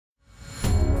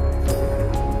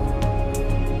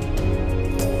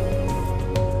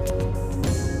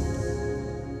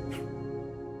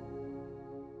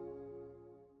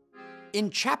In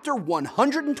chapter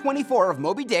 124 of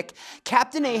Moby Dick,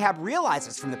 Captain Ahab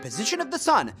realizes from the position of the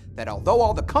sun that although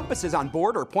all the compasses on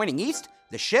board are pointing east,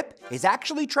 the ship is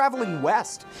actually traveling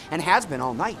west and has been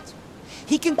all night.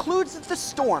 He concludes that the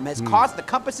storm has caused the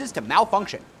compasses to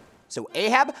malfunction. So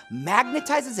Ahab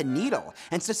magnetizes a needle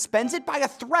and suspends it by a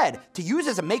thread to use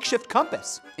as a makeshift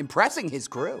compass, impressing his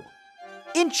crew.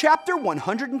 In chapter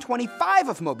 125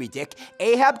 of Moby Dick,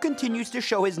 Ahab continues to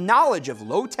show his knowledge of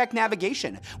low-tech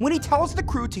navigation when he tells the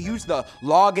crew to use the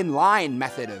log and line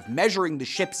method of measuring the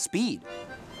ship's speed.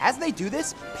 As they do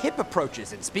this, Pip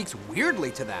approaches and speaks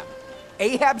weirdly to them.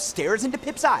 Ahab stares into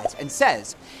Pip's eyes and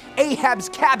says, "Ahab's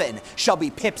cabin shall be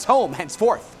Pip's home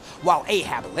henceforth, while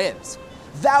Ahab lives.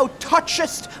 Thou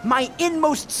touchest my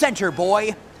inmost center,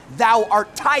 boy. Thou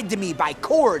art tied to me by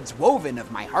cords woven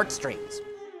of my heartstrings."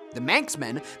 The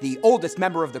Manxman, the oldest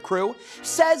member of the crew,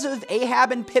 says of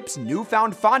Ahab and Pip's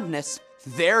newfound fondness,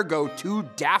 "There go two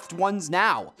daft ones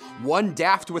now, one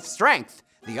daft with strength,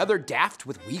 the other daft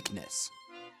with weakness."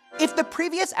 If the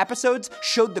previous episodes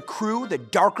showed the crew the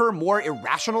darker, more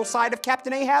irrational side of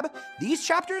Captain Ahab, these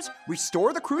chapters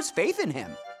restore the crew's faith in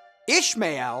him.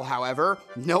 Ishmael, however,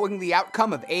 knowing the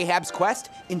outcome of Ahab's quest,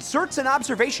 inserts an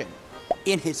observation.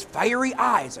 In his fiery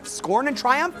eyes of scorn and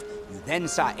triumph, you then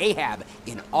saw Ahab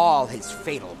in all his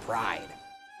fatal pride.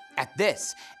 At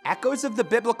this, echoes of the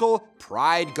biblical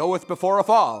 "pride goeth before a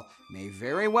fall" may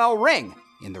very well ring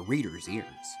in the reader's ears.